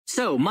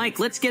So, Mike,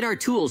 let's get our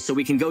tools so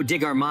we can go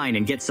dig our mine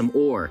and get some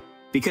ore.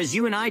 Because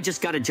you and I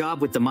just got a job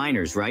with the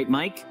miners, right,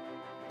 Mike?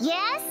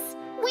 Yes,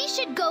 we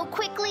should go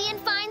quickly and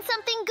find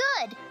something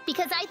good.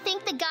 Because I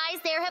think the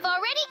guys there have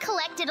already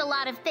collected a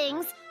lot of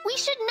things. We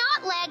should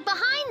not lag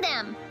behind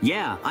them.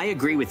 Yeah, I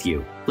agree with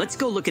you. Let's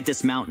go look at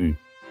this mountain.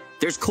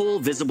 There's coal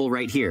visible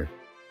right here.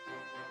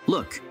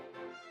 Look.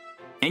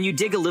 And you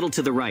dig a little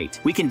to the right.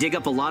 We can dig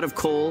up a lot of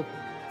coal,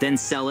 then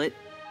sell it.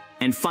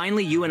 And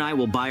finally, you and I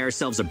will buy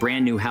ourselves a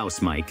brand new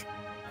house, Mike.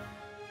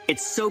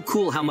 It's so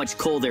cool how much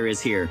coal there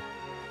is here.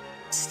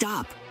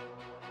 Stop.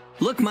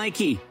 Look,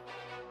 Mikey.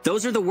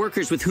 Those are the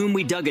workers with whom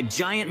we dug a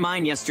giant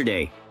mine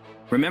yesterday.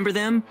 Remember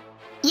them?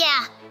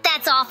 Yeah,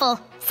 that's awful.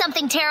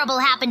 Something terrible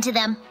happened to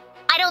them.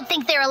 I don't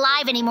think they're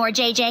alive anymore,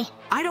 JJ.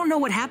 I don't know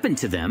what happened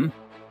to them,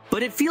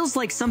 but it feels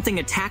like something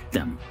attacked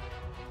them.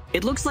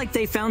 It looks like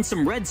they found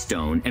some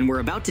redstone and were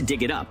about to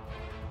dig it up,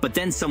 but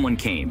then someone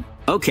came.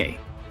 Okay,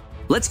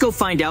 let's go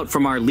find out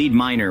from our lead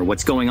miner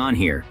what's going on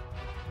here.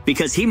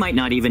 Because he might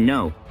not even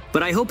know,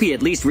 but I hope he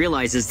at least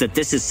realizes that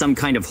this is some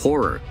kind of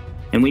horror,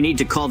 and we need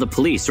to call the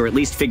police or at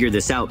least figure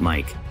this out,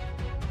 Mike.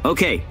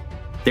 Okay,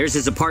 there's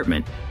his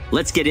apartment.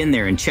 Let's get in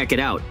there and check it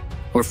out.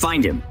 Or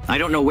find him. I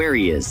don't know where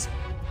he is.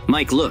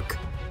 Mike, look.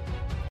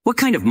 What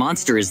kind of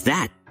monster is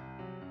that?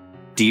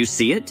 Do you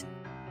see it?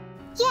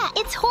 Yeah,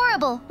 it's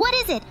horrible. What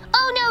is it?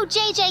 Oh no,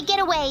 JJ, get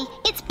away.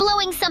 It's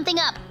blowing something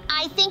up.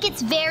 I think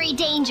it's very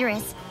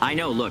dangerous. I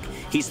know, look.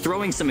 He's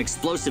throwing some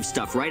explosive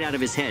stuff right out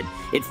of his head.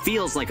 It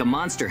feels like a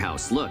monster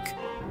house, look.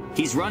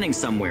 He's running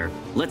somewhere.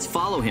 Let's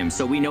follow him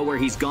so we know where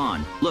he's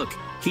gone. Look,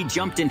 he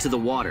jumped into the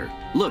water.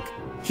 Look,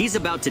 he's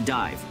about to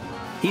dive.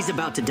 He's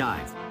about to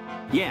dive.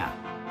 Yeah,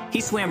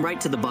 he swam right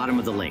to the bottom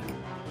of the lake.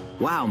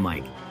 Wow,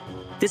 Mike.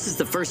 This is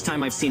the first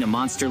time I've seen a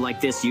monster like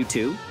this, you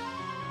too?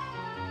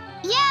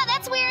 Yeah,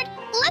 that's weird.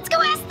 Let's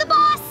go ask the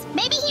boss.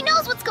 Maybe he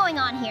knows what's going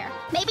on here.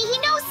 Maybe he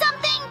knows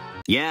something.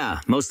 Yeah,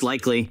 most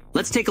likely.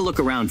 Let's take a look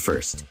around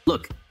first.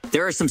 Look,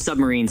 there are some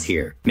submarines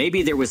here.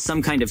 Maybe there was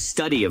some kind of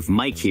study of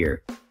Mike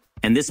here.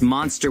 And this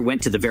monster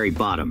went to the very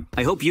bottom.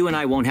 I hope you and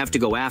I won't have to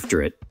go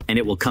after it, and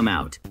it will come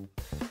out.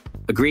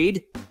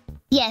 Agreed?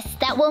 Yes,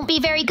 that won't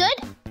be very good.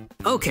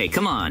 Okay,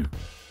 come on.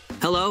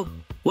 Hello?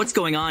 What's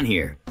going on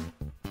here?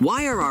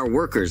 Why are our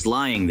workers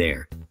lying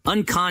there,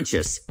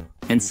 unconscious,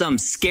 and some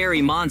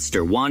scary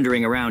monster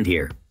wandering around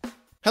here?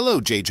 Hello,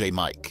 JJ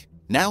Mike.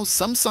 Now,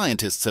 some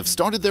scientists have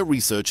started their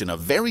research in a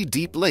very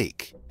deep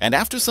lake, and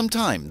after some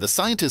time, the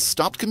scientists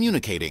stopped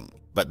communicating.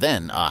 But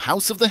then, a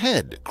house of the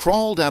head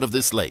crawled out of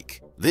this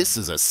lake. This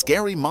is a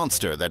scary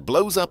monster that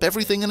blows up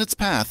everything in its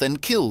path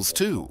and kills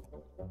too.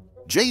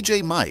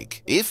 JJ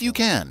Mike, if you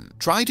can,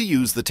 try to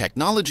use the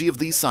technology of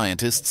these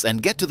scientists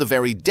and get to the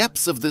very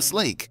depths of this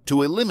lake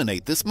to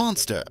eliminate this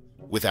monster.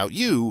 Without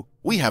you,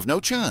 we have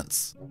no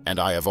chance. And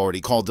I have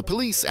already called the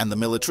police and the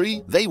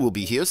military. They will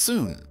be here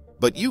soon.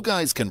 But you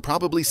guys can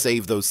probably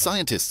save those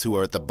scientists who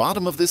are at the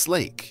bottom of this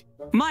lake.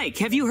 Mike,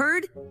 have you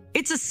heard?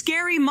 It's a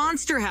scary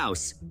monster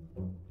house.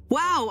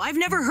 Wow, I've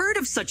never heard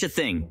of such a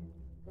thing.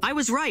 I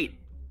was right.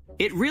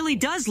 It really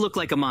does look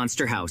like a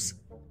monster house.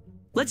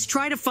 Let's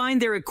try to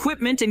find their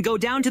equipment and go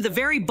down to the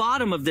very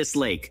bottom of this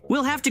lake.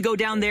 We'll have to go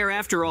down there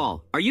after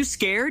all. Are you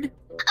scared?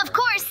 Of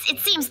course, it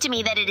seems to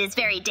me that it is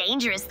very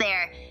dangerous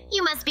there.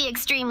 You must be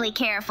extremely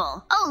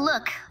careful. Oh,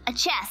 look, a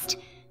chest.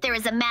 There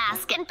is a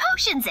mask and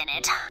potions in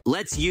it.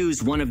 Let's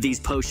use one of these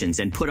potions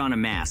and put on a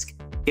mask.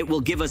 It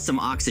will give us some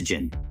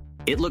oxygen.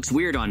 It looks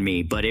weird on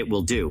me, but it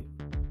will do.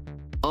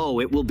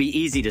 Oh, it will be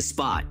easy to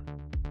spot.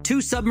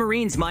 2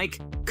 submarines, Mike.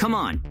 Come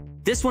on.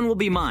 This one will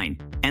be mine,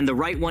 and the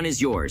right one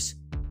is yours.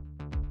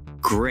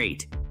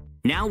 Great.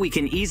 Now we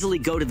can easily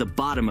go to the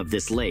bottom of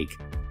this lake.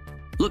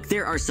 Look,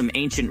 there are some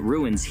ancient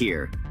ruins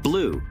here.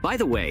 Blue. By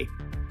the way,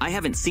 I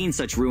haven't seen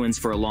such ruins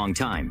for a long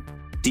time.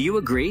 Do you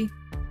agree?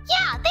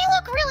 Yeah, they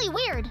look really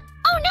weird.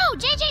 Oh no,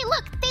 JJ,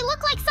 look, they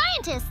look like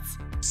scientists.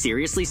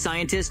 Seriously,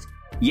 scientist?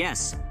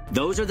 Yes,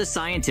 those are the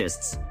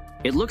scientists.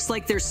 It looks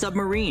like their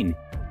submarine.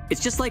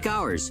 It's just like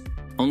ours,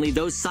 only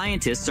those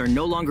scientists are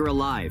no longer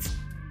alive.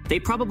 They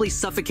probably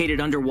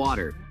suffocated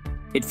underwater.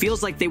 It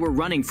feels like they were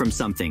running from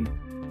something,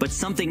 but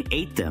something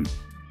ate them.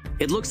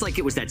 It looks like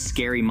it was that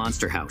scary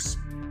monster house.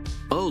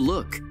 Oh,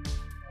 look.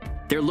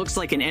 There looks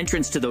like an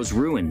entrance to those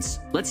ruins.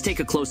 Let's take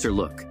a closer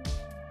look.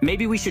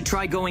 Maybe we should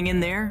try going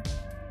in there?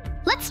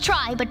 Let's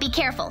try, but be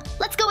careful.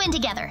 Let's go in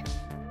together.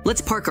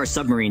 Let's park our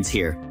submarines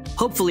here.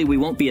 Hopefully we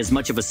won't be as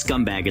much of a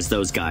scumbag as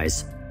those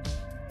guys.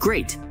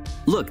 Great.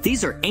 Look,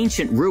 these are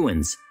ancient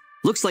ruins.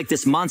 Looks like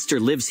this monster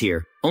lives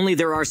here, only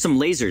there are some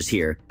lasers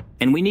here,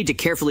 and we need to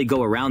carefully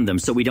go around them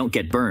so we don't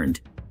get burned.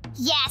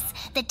 Yes,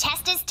 the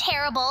test is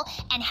terrible,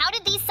 and how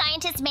did these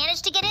scientists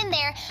manage to get in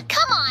there?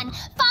 Come on,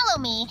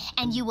 follow me,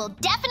 and you will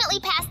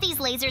definitely pass these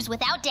lasers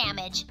without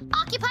damage.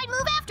 Occupied,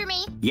 move after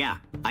me. Yeah,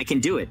 I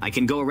can do it. I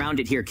can go around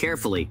it here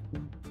carefully.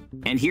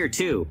 And here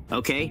too,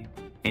 okay?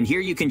 And here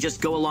you can just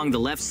go along the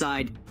left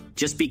side.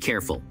 Just be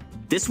careful.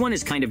 This one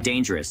is kind of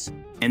dangerous,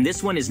 and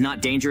this one is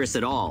not dangerous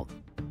at all.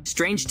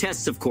 Strange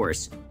tests, of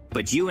course,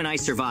 but you and I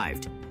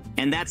survived,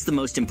 and that's the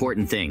most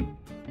important thing.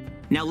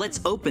 Now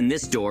let's open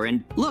this door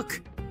and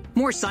look!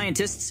 More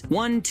scientists,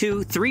 1,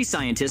 2, 3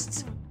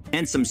 scientists,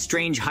 and some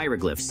strange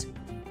hieroglyphs.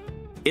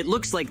 It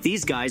looks like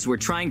these guys were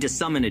trying to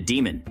summon a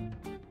demon.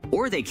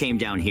 Or they came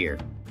down here,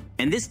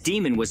 and this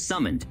demon was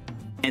summoned,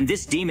 and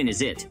this demon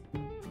is it.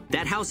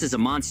 That house is a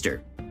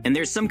monster, and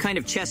there's some kind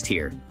of chest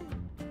here.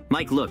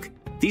 Mike, look,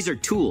 these are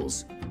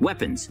tools,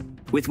 weapons,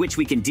 with which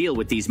we can deal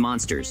with these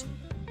monsters.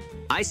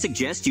 I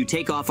suggest you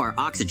take off our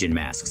oxygen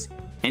masks,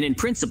 and in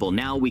principle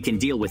now we can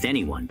deal with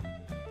anyone.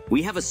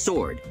 We have a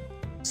sword,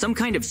 some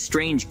kind of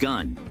strange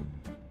gun.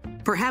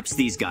 Perhaps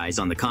these guys,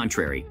 on the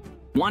contrary,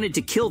 wanted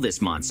to kill this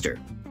monster,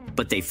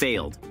 but they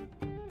failed.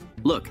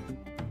 Look,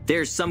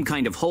 there's some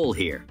kind of hole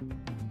here.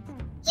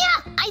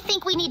 Yeah, I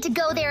think we need to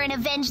go there and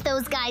avenge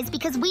those guys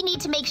because we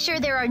need to make sure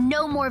there are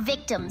no more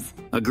victims.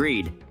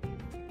 Agreed.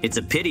 It's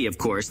a pity, of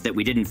course, that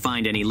we didn't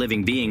find any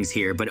living beings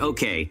here, but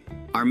okay.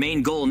 Our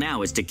main goal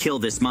now is to kill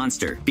this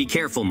monster. Be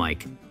careful,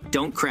 Mike.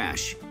 Don't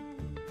crash.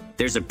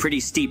 There's a pretty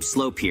steep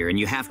slope here and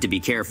you have to be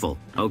careful,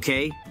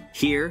 okay?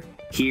 Here,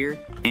 here,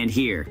 and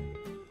here.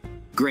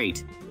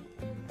 Great.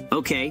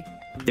 Okay,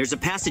 there's a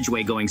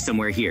passageway going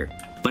somewhere here,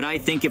 but I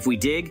think if we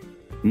dig...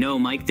 No,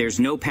 Mike, there's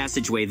no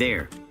passageway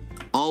there.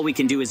 All we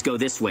can do is go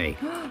this way.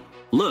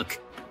 Look,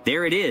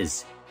 there it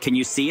is. Can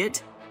you see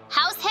it?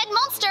 House head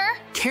monster!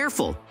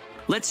 Careful.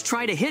 Let's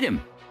try to hit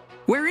him.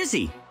 Where is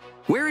he?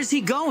 Where is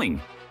he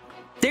going?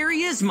 There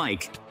he is,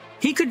 Mike.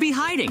 He could be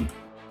hiding.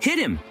 Hit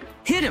him.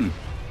 Hit him.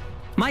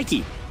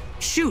 Mikey,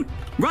 shoot.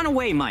 Run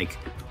away, Mike.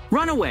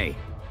 Run away.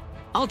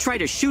 I'll try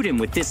to shoot him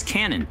with this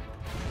cannon.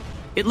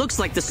 It looks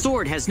like the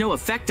sword has no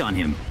effect on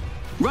him.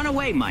 Run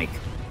away, Mike.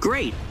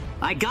 Great.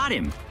 I got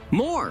him.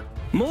 More.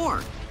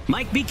 More.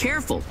 Mike, be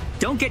careful.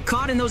 Don't get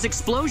caught in those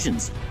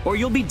explosions, or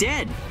you'll be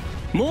dead.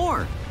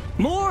 More.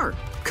 More.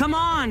 Come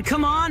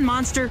on,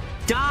 monster.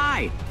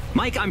 Die.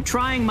 Mike, I'm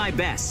trying my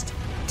best.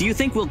 Do you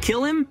think we'll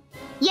kill him?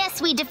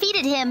 Yes, we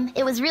defeated him.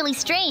 It was really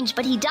strange,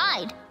 but he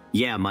died.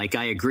 Yeah, Mike,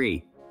 I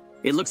agree.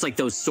 It looks like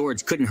those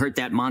swords couldn't hurt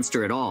that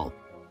monster at all.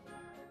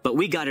 But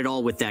we got it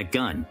all with that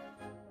gun.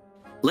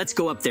 Let's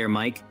go up there,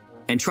 Mike,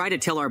 and try to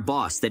tell our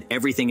boss that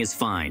everything is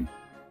fine.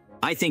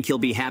 I think he'll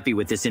be happy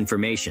with this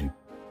information,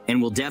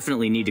 and we'll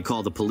definitely need to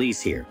call the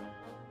police here.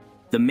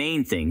 The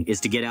main thing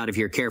is to get out of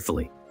here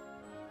carefully.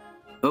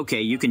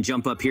 Okay, you can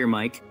jump up here,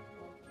 Mike.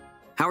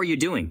 How are you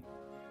doing?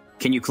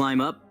 Can you climb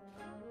up?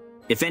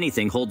 If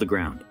anything, hold the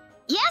ground.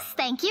 Yes,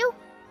 thank you.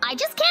 I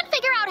just can't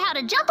figure out how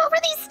to jump over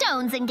these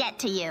stones and get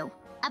to you.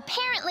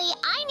 Apparently,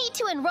 I need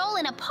to enroll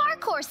in a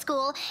parkour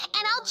school,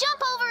 and I'll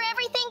jump over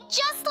everything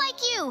just like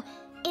you.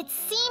 It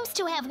seems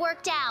to have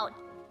worked out.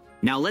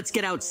 Now let's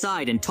get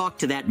outside and talk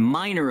to that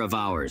miner of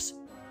ours.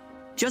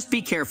 Just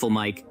be careful,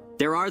 Mike.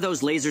 There are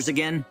those lasers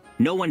again.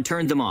 No one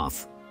turned them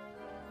off.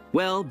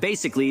 Well,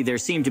 basically, there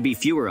seem to be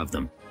fewer of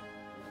them.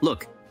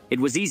 Look, it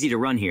was easy to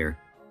run here.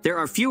 There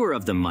are fewer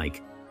of them,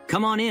 Mike.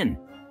 Come on in.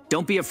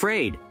 Don't be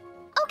afraid.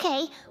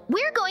 Okay,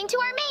 we're going to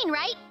our main,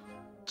 right?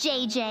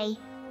 JJ.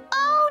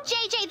 Oh,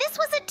 JJ, this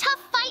was a tough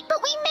fight,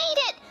 but we made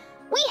it!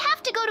 We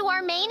have to go to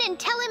our main and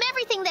tell him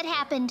everything that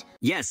happened.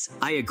 Yes,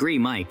 I agree,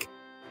 Mike.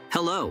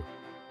 Hello.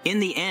 In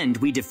the end,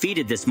 we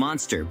defeated this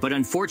monster, but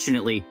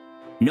unfortunately,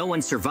 no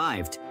one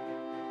survived.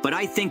 But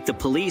I think the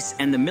police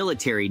and the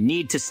military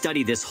need to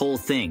study this whole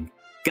thing.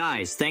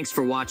 Guys, thanks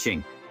for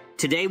watching.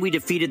 Today we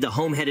defeated the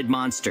home-headed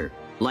monster.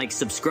 Like,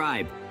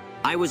 subscribe.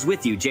 I was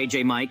with you,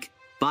 JJ Mike.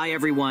 Bye,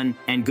 everyone,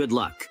 and good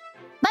luck.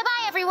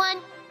 Bye-bye, everyone.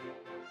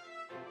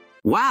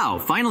 Wow,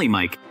 finally,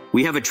 Mike.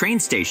 We have a train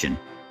station.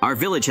 Our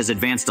village has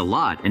advanced a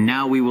lot, and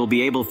now we will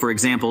be able, for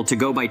example, to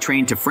go by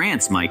train to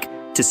France,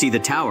 Mike, to see the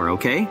tower,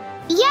 okay?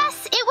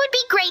 Yes, it would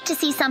be great to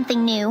see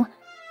something new.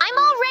 I'm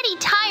already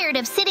tired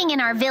of sitting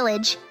in our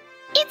village.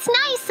 It's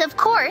nice, of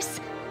course,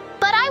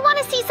 but I want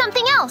to see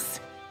something else.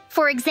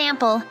 For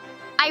example,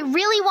 I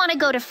really want to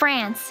go to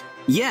France.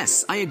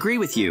 Yes, I agree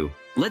with you.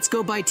 Let's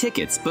go buy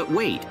tickets, but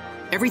wait.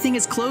 Everything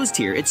is closed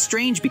here. It's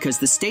strange because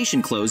the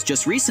station closed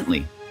just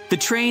recently. The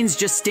trains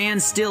just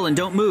stand still and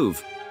don't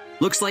move.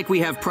 Looks like we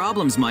have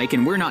problems, Mike,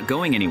 and we're not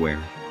going anywhere.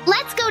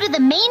 Let's go to the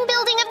main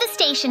building of the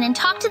station and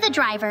talk to the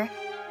driver.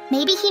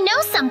 Maybe he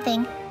knows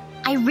something.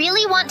 I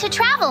really want to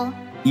travel.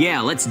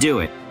 Yeah, let's do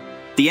it.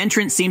 The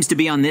entrance seems to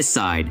be on this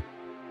side.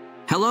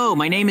 Hello,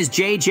 my name is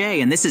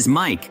JJ and this is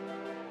Mike.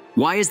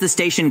 Why is the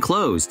station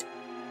closed?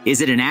 Is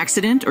it an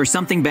accident or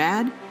something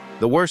bad?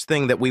 The worst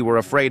thing that we were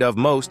afraid of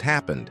most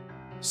happened.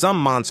 Some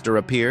monster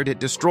appeared, it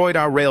destroyed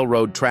our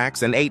railroad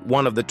tracks and ate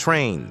one of the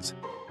trains.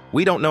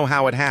 We don't know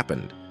how it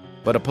happened,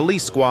 but a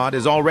police squad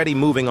is already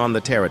moving on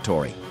the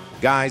territory.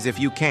 Guys, if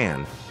you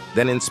can,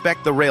 then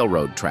inspect the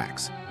railroad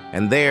tracks,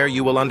 and there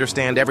you will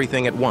understand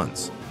everything at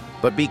once.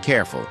 But be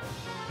careful.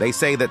 They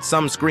say that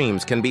some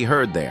screams can be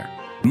heard there.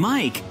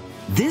 Mike,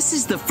 this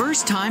is the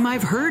first time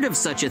I've heard of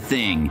such a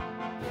thing.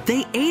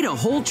 They ate a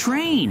whole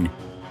train.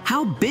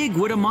 How big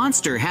would a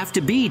monster have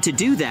to be to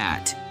do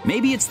that?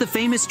 Maybe it's the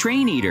famous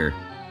train eater.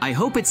 I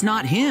hope it's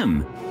not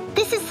him.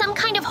 This is some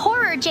kind of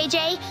horror,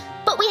 JJ,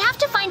 but we have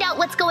to find out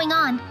what's going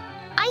on.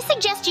 I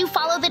suggest you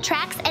follow the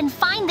tracks and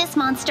find this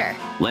monster.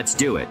 Let's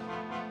do it.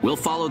 We'll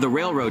follow the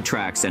railroad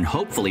tracks and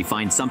hopefully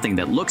find something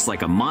that looks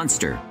like a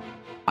monster.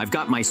 I've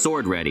got my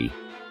sword ready.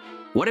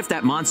 What if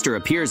that monster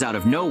appears out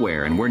of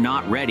nowhere and we're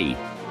not ready?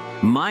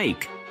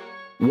 Mike!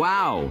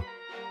 Wow!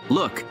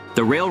 Look,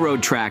 the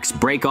railroad tracks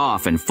break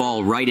off and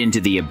fall right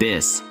into the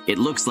abyss. It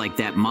looks like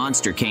that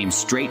monster came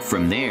straight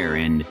from there,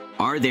 and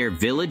are there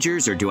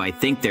villagers, or do I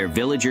think they're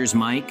villagers,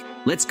 Mike?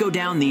 Let's go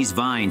down these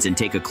vines and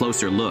take a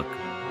closer look,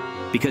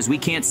 because we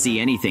can't see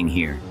anything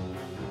here.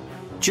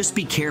 Just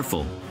be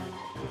careful.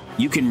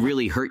 You can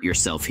really hurt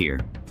yourself here.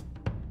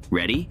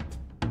 Ready?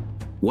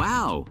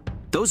 Wow,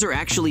 those are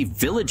actually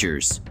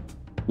villagers.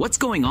 What's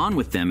going on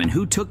with them and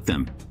who took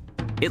them?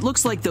 It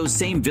looks like those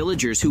same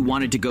villagers who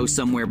wanted to go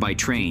somewhere by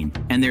train,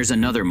 and there's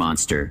another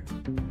monster.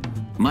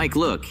 Mike,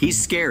 look,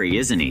 he's scary,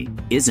 isn't he?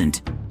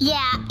 Isn't?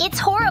 Yeah, it's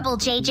horrible,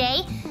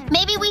 JJ.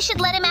 Maybe we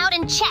should let him out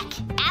and check.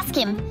 Ask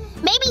him.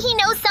 Maybe he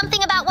knows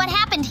something about what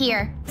happened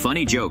here.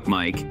 Funny joke,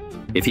 Mike.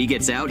 If he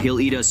gets out, he'll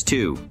eat us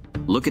too.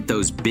 Look at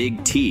those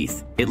big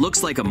teeth. It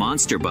looks like a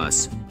monster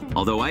bus,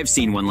 although I've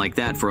seen one like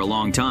that for a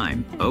long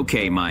time.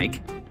 Okay,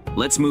 Mike,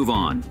 let's move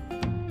on.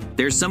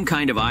 There's some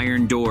kind of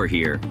iron door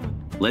here.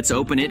 Let's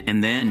open it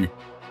and then…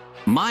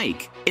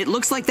 Mike, it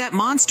looks like that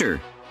monster.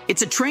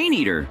 It's a train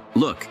eater.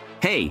 Look,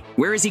 hey,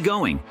 where is he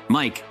going?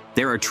 Mike,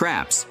 there are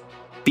traps.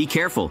 Be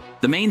careful.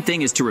 The main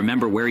thing is to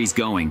remember where he's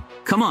going.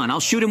 Come on,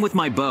 I'll shoot him with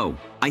my bow.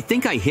 I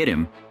think I hit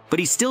him, but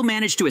he still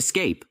managed to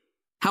escape.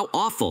 How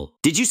awful.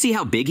 Did you see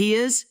how big he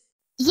is?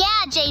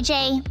 Yeah,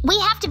 JJ, we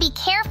have to be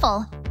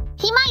careful.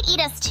 He might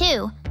eat us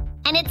too,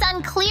 and it's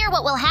unclear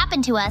what will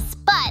happen to us,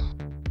 but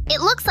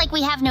it looks like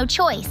we have no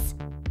choice.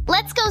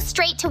 Let's go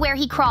straight to where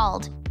he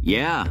crawled.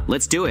 Yeah,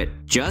 let's do it.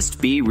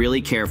 Just be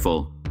really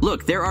careful.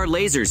 Look, there are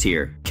lasers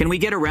here. Can we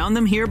get around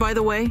them here, by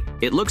the way?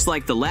 It looks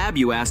like the lab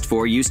you asked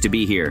for used to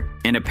be here,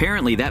 and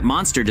apparently that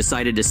monster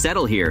decided to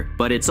settle here,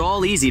 but it's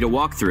all easy to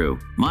walk through.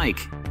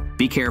 Mike,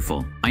 be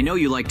careful. I know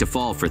you like to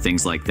fall for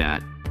things like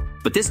that,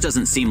 but this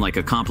doesn't seem like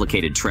a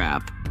complicated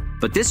trap.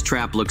 But this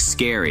trap looks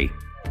scary.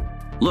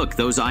 Look,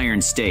 those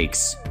iron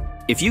stakes.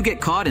 If you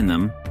get caught in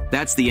them,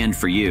 that's the end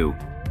for you.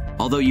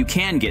 Although you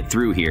can get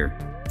through here.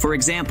 For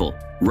example,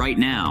 right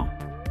now.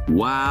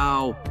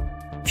 Wow.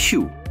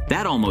 Phew,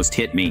 that almost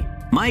hit me.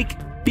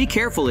 Mike, be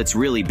careful, it's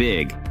really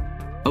big.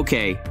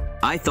 Okay,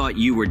 I thought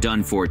you were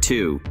done for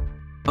too.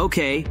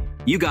 Okay,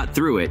 you got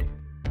through it.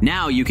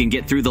 Now you can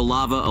get through the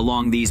lava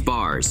along these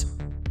bars.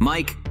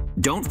 Mike,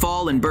 don't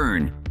fall and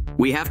burn.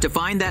 We have to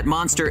find that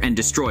monster and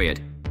destroy it.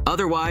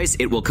 Otherwise,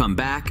 it will come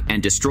back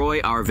and destroy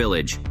our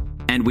village.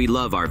 And we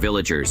love our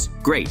villagers.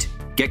 Great,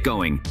 get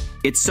going.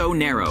 It's so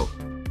narrow.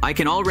 I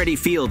can already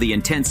feel the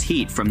intense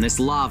heat from this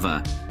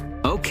lava.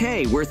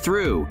 Okay, we're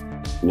through.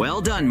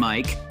 Well done,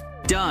 Mike.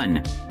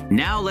 Done.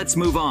 Now let's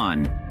move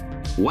on.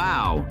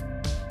 Wow.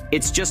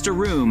 It's just a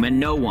room and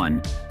no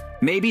one.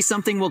 Maybe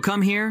something will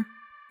come here?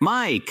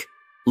 Mike,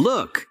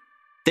 look.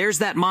 There's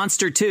that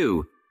monster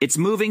too. It's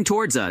moving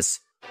towards us.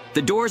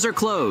 The doors are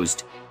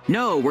closed.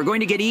 No, we're going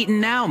to get eaten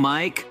now,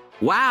 Mike.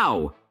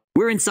 Wow.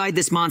 We're inside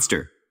this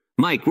monster.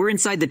 Mike, we're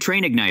inside the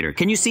train igniter.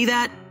 Can you see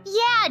that?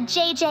 Yeah,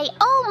 JJ.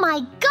 Oh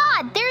my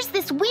God, there's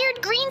this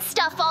weird green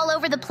stuff all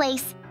over the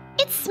place.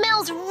 It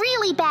smells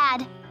really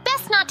bad.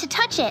 Best not to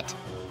touch it.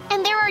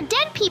 And there are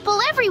dead people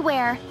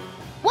everywhere.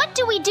 What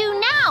do we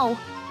do now?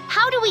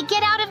 How do we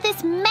get out of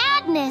this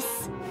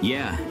madness?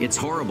 Yeah, it's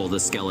horrible, the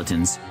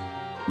skeletons.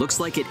 Looks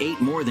like it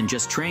ate more than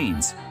just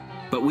trains.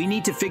 But we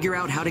need to figure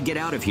out how to get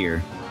out of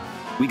here.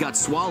 We got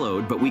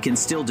swallowed, but we can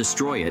still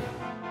destroy it.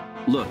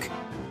 Look,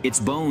 its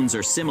bones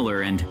are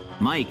similar and…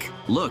 Mike,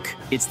 look,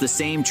 it's the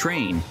same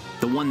train,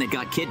 the one that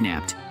got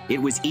kidnapped.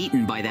 It was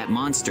eaten by that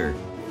monster.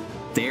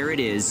 There it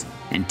is,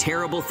 and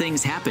terrible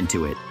things happened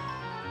to it.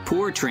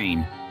 Poor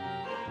train.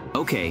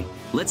 Okay,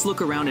 let's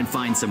look around and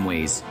find some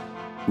ways.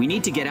 We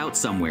need to get out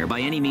somewhere by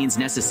any means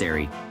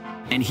necessary.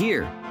 And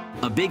here,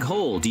 a big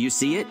hole, do you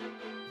see it?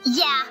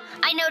 Yeah,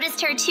 I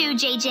noticed her too,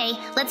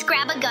 JJ. Let's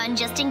grab a gun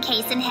just in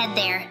case and head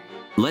there.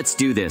 Let's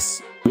do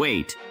this.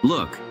 Wait,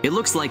 look, it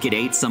looks like it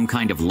ate some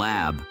kind of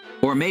lab.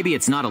 Or maybe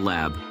it's not a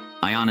lab.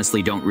 I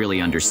honestly don't really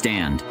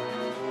understand.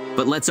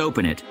 But let's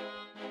open it.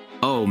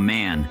 Oh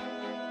man.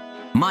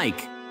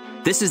 Mike,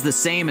 this is the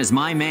same as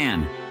my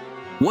man.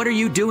 What are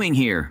you doing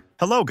here?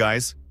 Hello,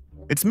 guys.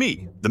 It's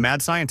me, the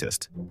mad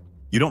scientist.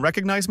 You don't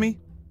recognize me?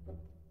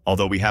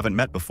 Although we haven't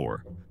met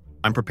before,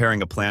 I'm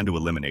preparing a plan to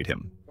eliminate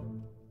him.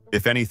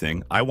 If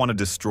anything, I want to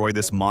destroy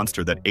this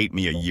monster that ate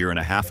me a year and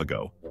a half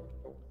ago.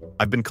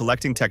 I've been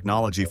collecting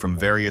technology from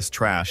various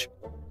trash,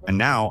 and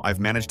now I've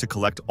managed to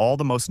collect all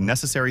the most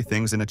necessary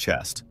things in a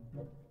chest.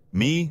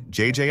 Me,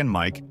 JJ, and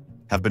Mike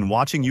have been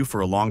watching you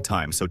for a long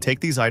time, so take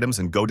these items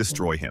and go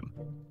destroy him.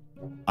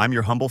 I'm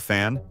your humble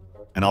fan,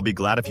 and I'll be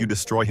glad if you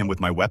destroy him with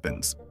my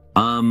weapons.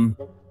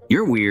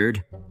 You're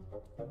weird.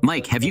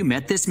 Mike, have you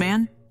met this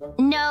man?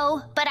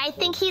 No, but I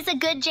think he's a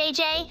good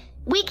JJ.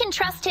 We can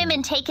trust him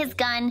and take his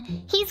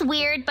gun. He's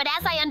weird, but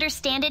as I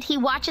understand it, he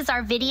watches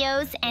our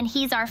videos and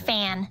he's our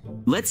fan.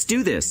 Let's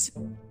do this.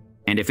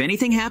 And if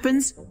anything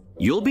happens,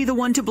 you'll be the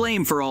one to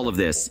blame for all of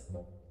this.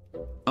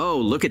 Oh,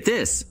 look at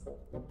this.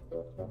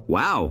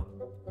 Wow.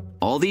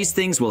 All these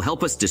things will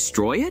help us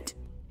destroy it?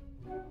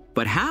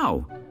 But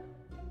how?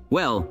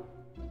 Well,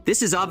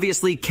 this is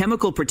obviously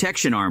chemical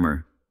protection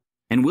armor,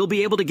 and we'll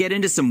be able to get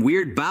into some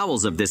weird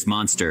bowels of this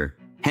monster.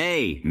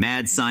 Hey,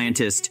 mad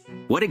scientist,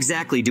 what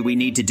exactly do we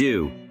need to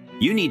do?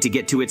 You need to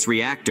get to its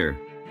reactor.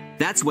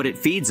 That's what it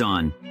feeds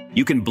on.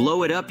 You can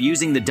blow it up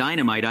using the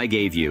dynamite I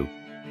gave you.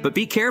 But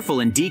be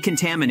careful and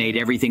decontaminate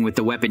everything with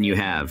the weapon you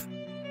have.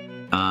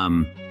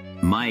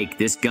 Mike,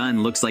 this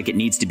gun looks like it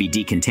needs to be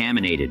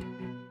decontaminated.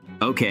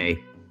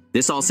 Okay,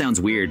 this all sounds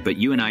weird, but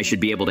you and I should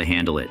be able to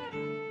handle it.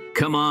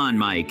 Come on,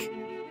 Mike.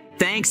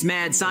 Thanks,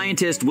 mad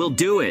scientist, we'll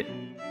do it.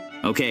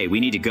 Okay, we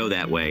need to go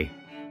that way.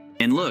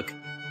 And look,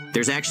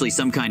 there's actually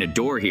some kind of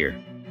door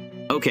here.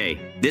 Okay,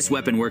 this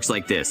weapon works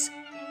like this.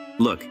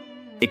 Look,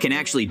 it can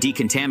actually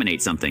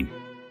decontaminate something.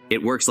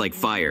 It works like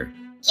fire.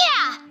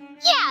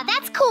 Yeah,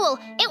 that's cool.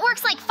 It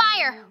works like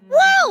fire.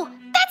 Whoa,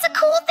 that's a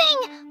cool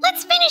thing.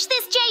 Let's finish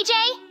this,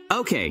 JJ.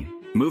 Okay,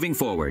 moving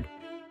forward.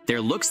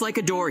 There looks like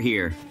a door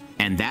here,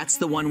 and that's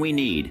the one we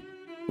need.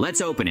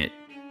 Let's open it.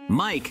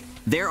 Mike,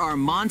 there are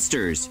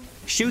monsters.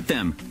 Shoot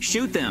them,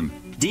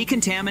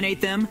 decontaminate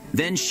them,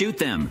 then shoot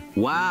them.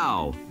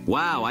 Wow,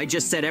 I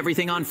just set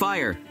everything on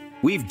fire.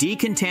 We've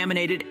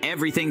decontaminated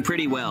everything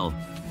pretty well.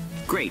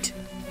 Great,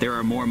 there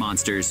are more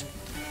monsters.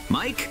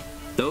 Mike,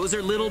 those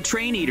are little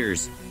train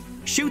eaters.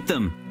 Shoot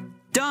them.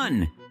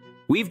 Done.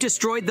 We've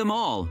destroyed them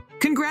all.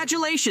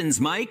 Congratulations,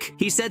 Mike.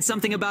 He said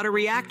something about a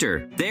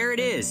reactor. There it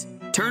is.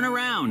 Turn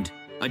around.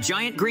 A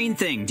giant green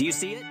thing. Do you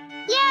see it?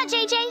 Yeah,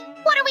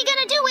 JJ. What are we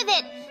gonna do with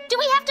it? Do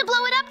we have to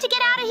blow it up to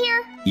get out of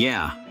here?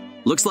 Yeah.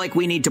 Looks like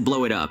we need to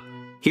blow it up.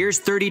 Here's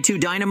 32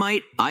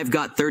 dynamite. I've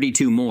got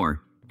 32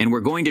 more. And we're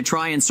going to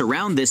try and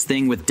surround this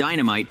thing with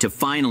dynamite to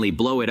finally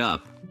blow it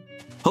up.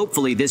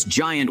 Hopefully this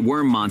giant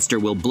worm monster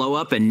will blow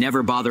up and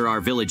never bother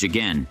our village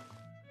again.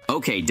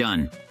 Okay,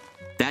 done.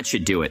 That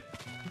should do it.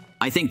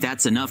 I think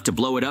that's enough to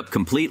blow it up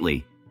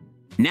completely.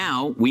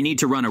 Now, we need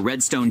to run a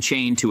redstone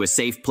chain to a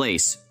safe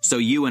place so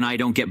you and I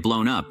don't get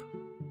blown up.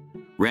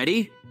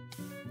 Ready?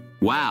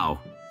 Wow,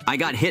 I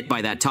got hit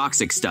by that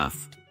toxic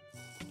stuff.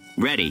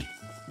 Ready.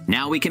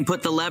 Now we can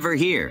put the lever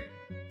here.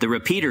 The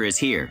repeater is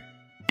here.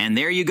 And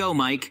there you go,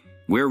 Mike.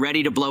 We're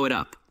ready to blow it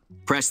up.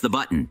 Press the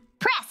button.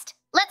 Pressed.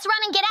 Let's run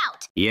and get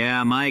out.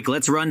 Yeah, Mike,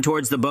 let's run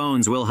towards the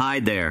bones. We'll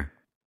hide there.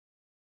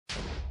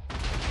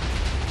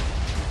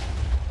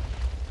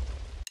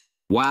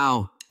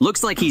 Wow,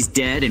 looks like he's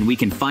dead and we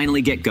can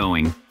finally get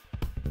going.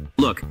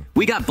 Look,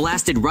 we got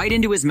blasted right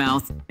into his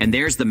mouth, and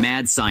there's the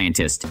mad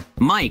scientist.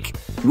 Mike,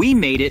 we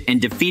made it and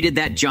defeated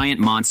that giant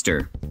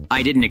monster.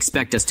 I didn't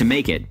expect us to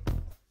make it.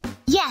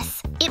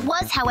 Yes, it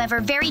was, however,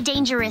 very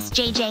dangerous,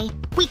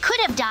 JJ. We could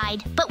have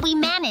died, but we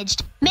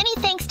managed. Many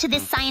thanks to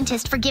this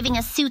scientist for giving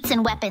us suits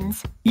and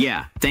weapons.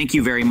 Yeah, thank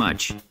you very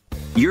much.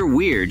 You're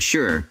weird,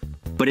 sure,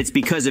 but it's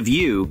because of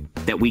you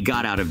that we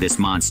got out of this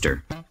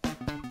monster.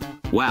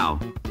 Wow,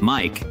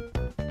 Mike,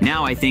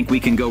 now I think we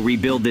can go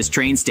rebuild this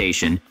train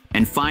station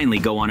and finally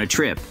go on a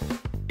trip.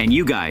 And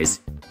you guys,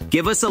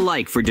 give us a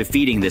like for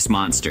defeating this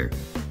monster.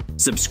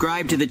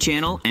 Subscribe to the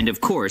channel and of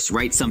course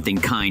write something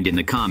kind in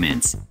the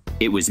comments.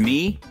 It was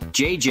me,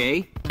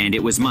 JJ, and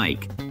it was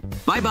Mike.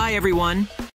 Bye-bye everyone!